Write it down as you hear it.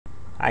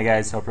Hi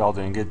guys, hope you're all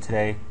doing good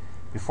today.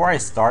 Before I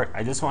start,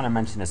 I just want to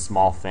mention a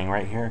small thing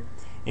right here.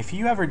 If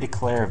you ever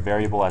declare a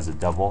variable as a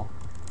double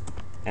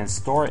and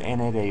store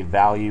in it a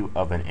value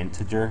of an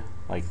integer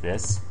like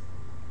this,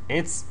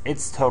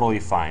 it's totally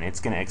fine. It's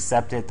going to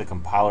accept it, the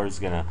compiler is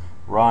going to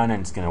run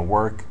and it's going to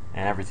work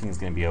and everything's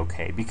going to be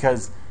okay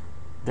because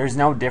there's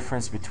no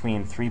difference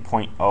between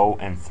 3.0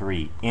 and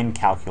 3 in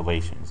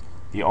calculations.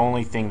 The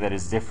only thing that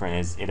is different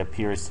is it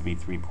appears to be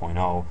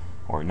 3.0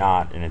 or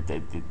not, and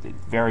it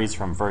varies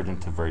from version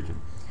to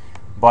version.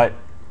 But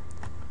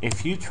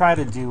if you try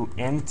to do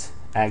int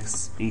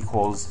x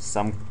equals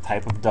some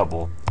type of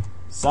double,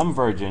 some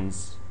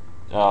versions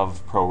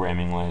of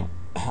programming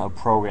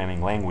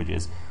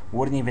languages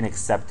wouldn't even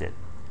accept it.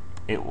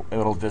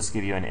 It'll just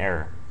give you an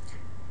error.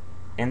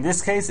 In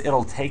this case,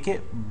 it'll take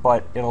it,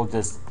 but it'll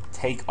just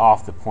take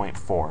off the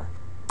 0.4,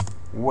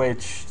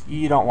 which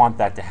you don't want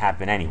that to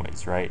happen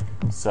anyways, right?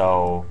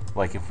 So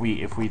like if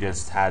we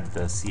just had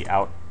the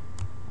cout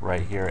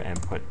right here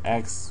and put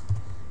x,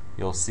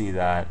 you'll see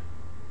that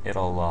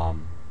it'll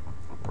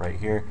right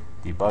here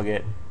debug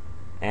it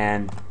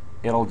and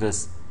it'll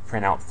just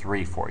print out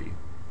 3 for you,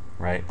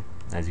 right?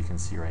 As you can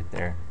see right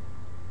there.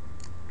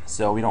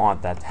 So we don't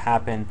want that to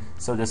happen,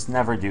 so just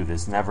never do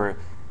this. Never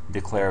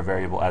declare a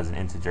variable as an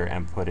integer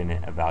and put in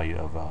it a value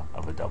of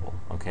a double,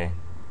 okay?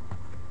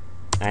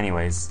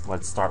 Anyways,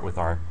 let's start with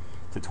our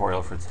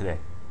tutorial for today.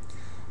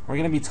 We're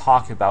going to be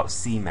talking about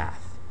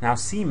Cmath. Now,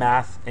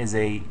 Cmath is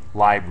a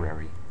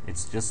library.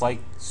 It's just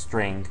like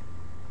string,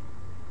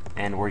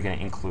 and we're going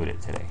to include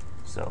it today.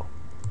 So,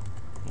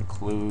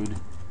 include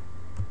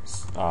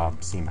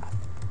Cmath.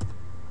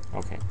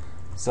 Okay.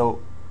 So,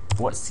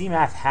 what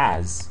Cmath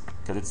has,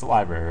 because it's a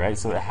library, right?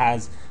 So it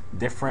has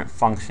different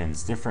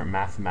functions, different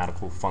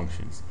mathematical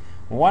functions.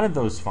 One of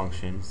those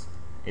functions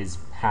is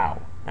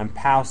pow, and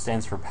pow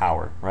stands for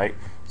power, right?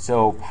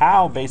 So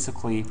pow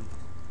basically,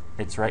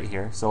 it's right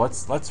here. So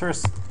let's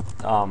first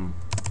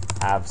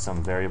have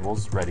some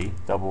variables ready,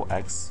 double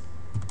x,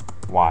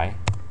 y,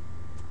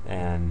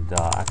 and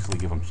actually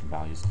give them some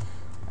values.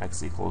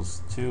 X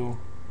equals 2,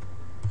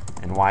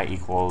 and y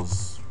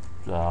equals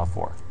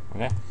 4.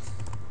 Okay.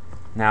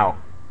 Now,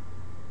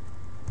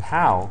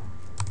 pow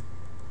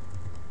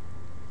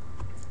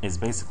is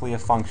basically a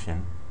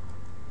function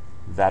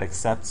that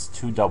accepts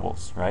two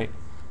doubles, right?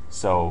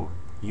 So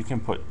you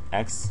can put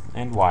x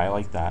and y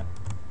like that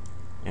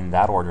in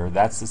that order.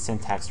 That's the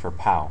syntax for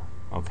pow,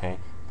 okay?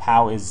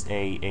 Pow is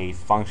a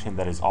function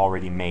that is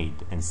already made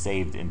and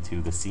saved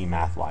into the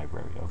Cmath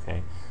library,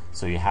 okay?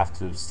 So you have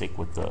to stick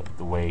with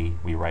the way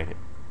we write it.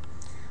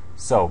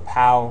 So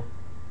pow,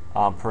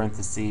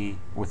 parenthesis,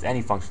 with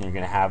any function you're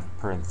going to have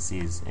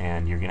parentheses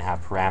and you're going to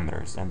have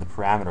parameters, and the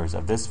parameters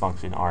of this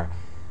function are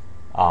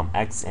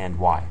x and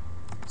y.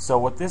 So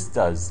what this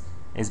does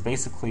is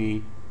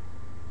basically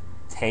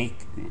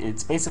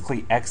it's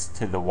basically x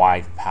to the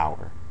y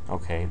power.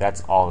 Okay,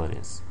 that's all it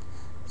is.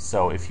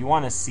 So if you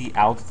want to see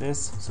out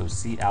this, so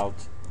see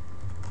out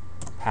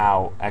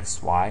pow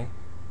xy,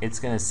 it's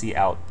going to see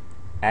out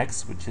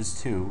x, which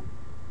is 2,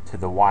 to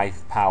the y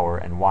power,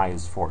 and y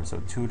is 4.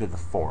 So 2 to the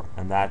 4,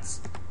 and that's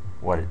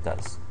what it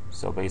does.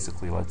 So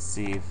basically, let's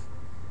see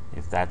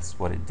if that's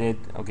what it did.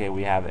 Okay,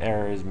 we have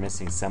errors,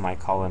 missing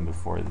semicolon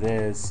before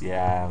this.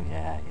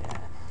 Yeah.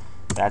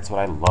 That's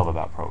what I love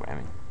about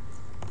programming.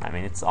 I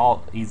mean, it's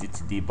all easy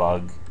to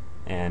debug,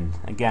 and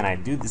again, I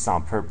do this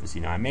on purpose.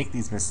 You know, I make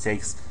these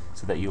mistakes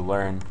so that you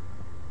learn.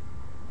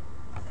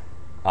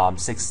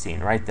 16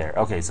 right there.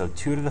 Okay, so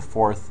 2 to the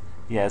 4th,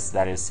 yes,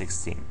 that is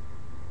 16.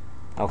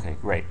 Okay,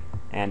 great.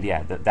 And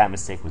yeah, that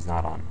mistake was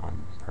not on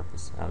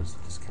purpose. I was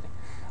just kidding.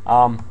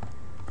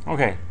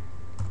 Okay,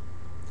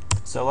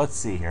 so let's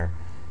see here.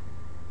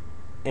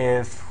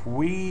 If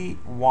we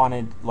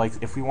wanted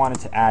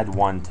to add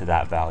 1 to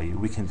that value,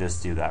 we can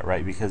just do that,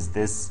 right? Because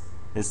this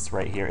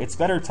right here, it's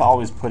better to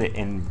always put it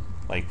in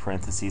like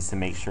parentheses to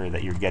make sure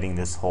that you're getting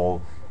this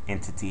whole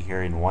entity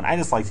here in 1. I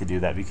just like to do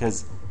that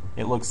because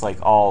it looks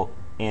like all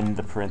in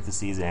the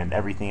parentheses and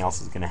everything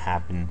else is going to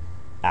happen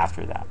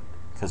after that.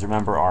 Because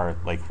remember, our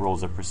like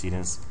rules of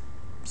precedence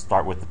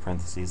start with the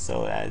parentheses,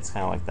 so it's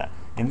kind of like that.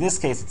 In this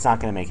case, it's not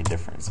going to make a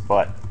difference,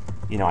 but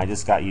you know, I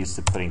just got used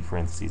to putting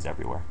parentheses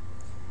everywhere.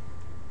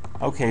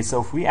 Okay, so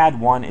if we add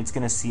 1, it's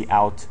going to see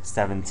out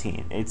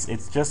 17.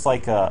 It's just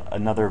like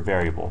another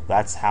variable.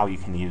 That's how you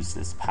can use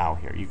this pow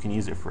here. You can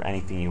use it for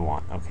anything you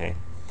want. Okay.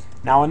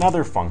 Now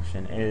another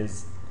function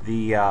is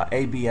the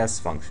ABS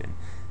function.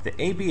 The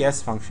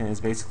ABS function is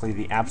basically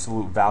the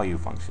absolute value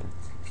function.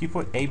 If you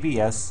put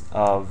ABS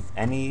of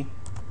any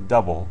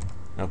double,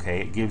 okay,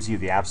 it gives you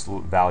the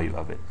absolute value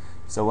of it.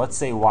 So let's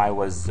say y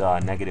was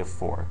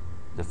 -4,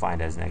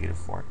 defined as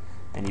 -4.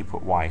 And you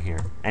put y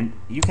here, and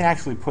you can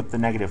actually put the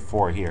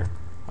 -4 here.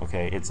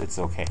 Okay, it's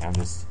okay. I'm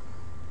just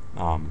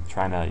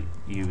trying to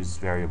use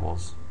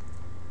variables.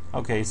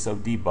 Okay, so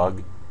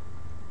debug.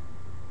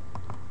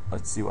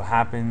 Let's see what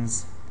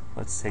happens.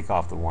 Let's take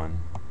off the 1.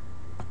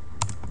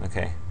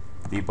 Okay,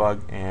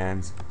 debug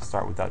and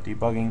start without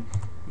debugging.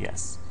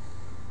 Yes.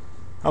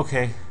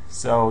 Okay,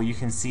 So you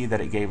can see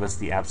that it gave us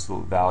the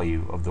absolute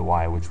value of the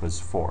y, which was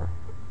 4.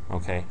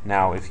 Okay,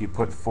 now if you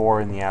put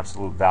 4 in the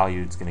absolute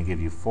value, it's going to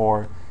give you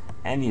 4,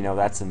 and you know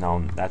that's a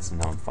known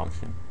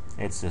function.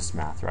 It's just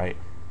math, right?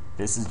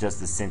 This is just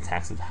the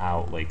syntax of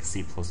how like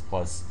C++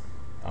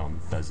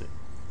 does it.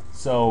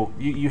 So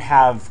you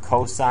have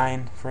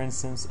cosine, for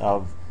instance,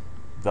 of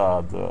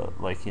the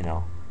like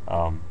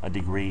a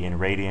degree in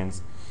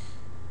radians,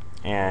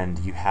 and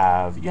you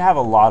have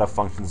a lot of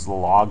functions. The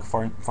log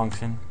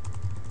function,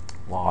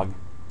 log.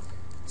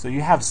 So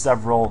you have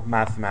several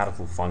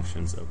mathematical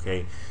functions,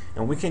 okay,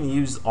 and we can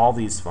use all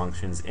these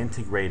functions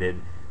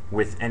integrated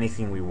with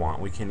anything we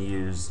want. We can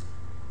use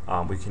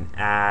we can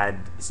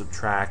add,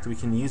 subtract. We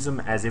can use them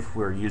as if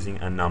we're using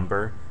a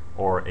number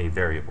or a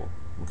variable.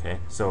 Okay,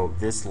 so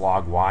this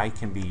log y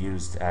can be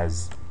used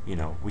as,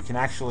 we can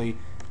actually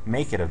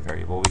make it a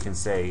variable. We can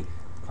say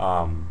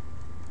define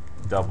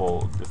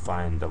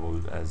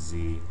double as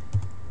z,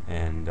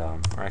 and or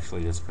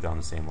actually just put it on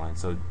the same line.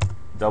 So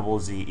double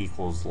z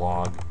equals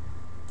log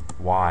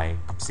y.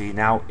 See,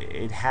 now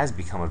it has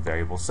become a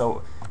variable.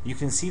 So you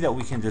can see that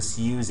we can just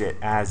use it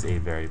as a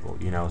variable.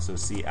 So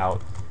c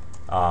out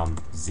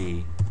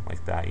z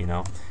like that.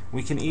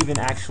 We can even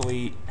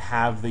actually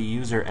have the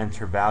user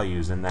enter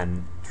values and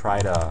then try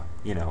to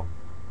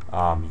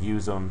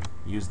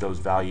use those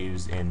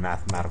values in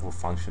mathematical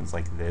functions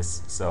like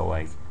this. So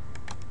like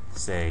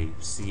say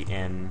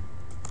cin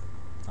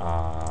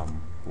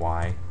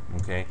y.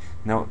 Okay,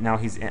 now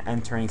he's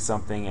entering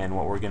something, and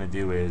what we're going to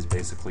do is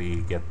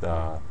basically get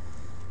the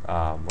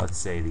let's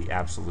say the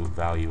absolute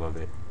value of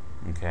it.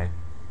 Okay,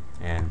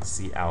 and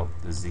c out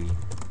the z,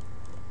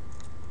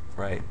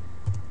 right?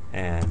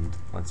 And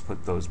let's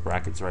put those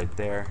brackets right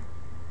there.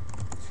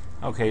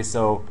 Okay,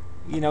 so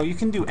you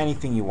can do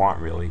anything you want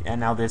really, and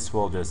now this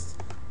will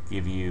just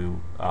give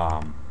you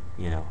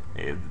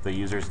the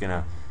user's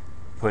gonna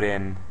put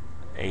in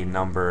a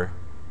number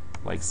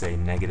like say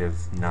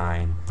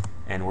 -9,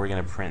 and we're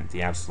gonna print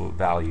the absolute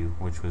value,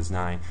 which was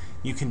 9.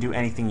 You can do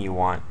anything you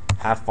want.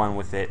 Have fun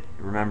with it.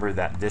 Remember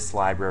that this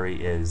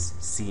library is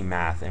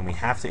Cmath, and we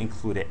have to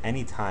include it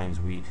anytime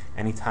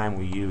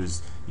we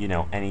use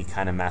any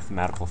kind of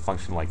mathematical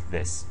function like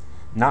this.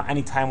 Not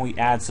anytime we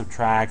add,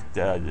 subtract,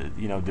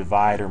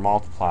 divide or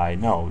multiply.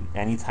 No,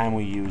 anytime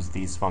we use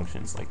these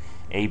functions like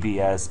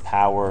ABS,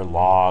 power,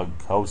 log,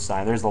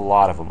 cosine. There's a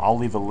lot of them. I'll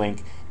leave a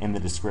link in the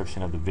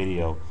description of the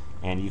video,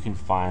 and you can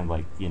find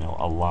like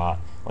a lot,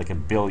 like a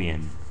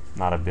billion,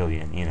 not a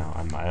billion.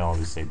 I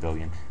always say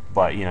billion,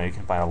 but you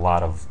can find a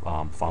lot of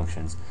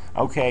functions.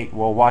 Okay,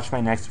 well, watch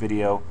my next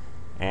video,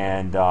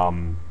 and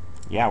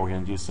yeah, we're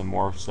gonna do some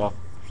more stuff,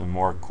 some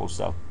more cool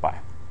stuff. Bye.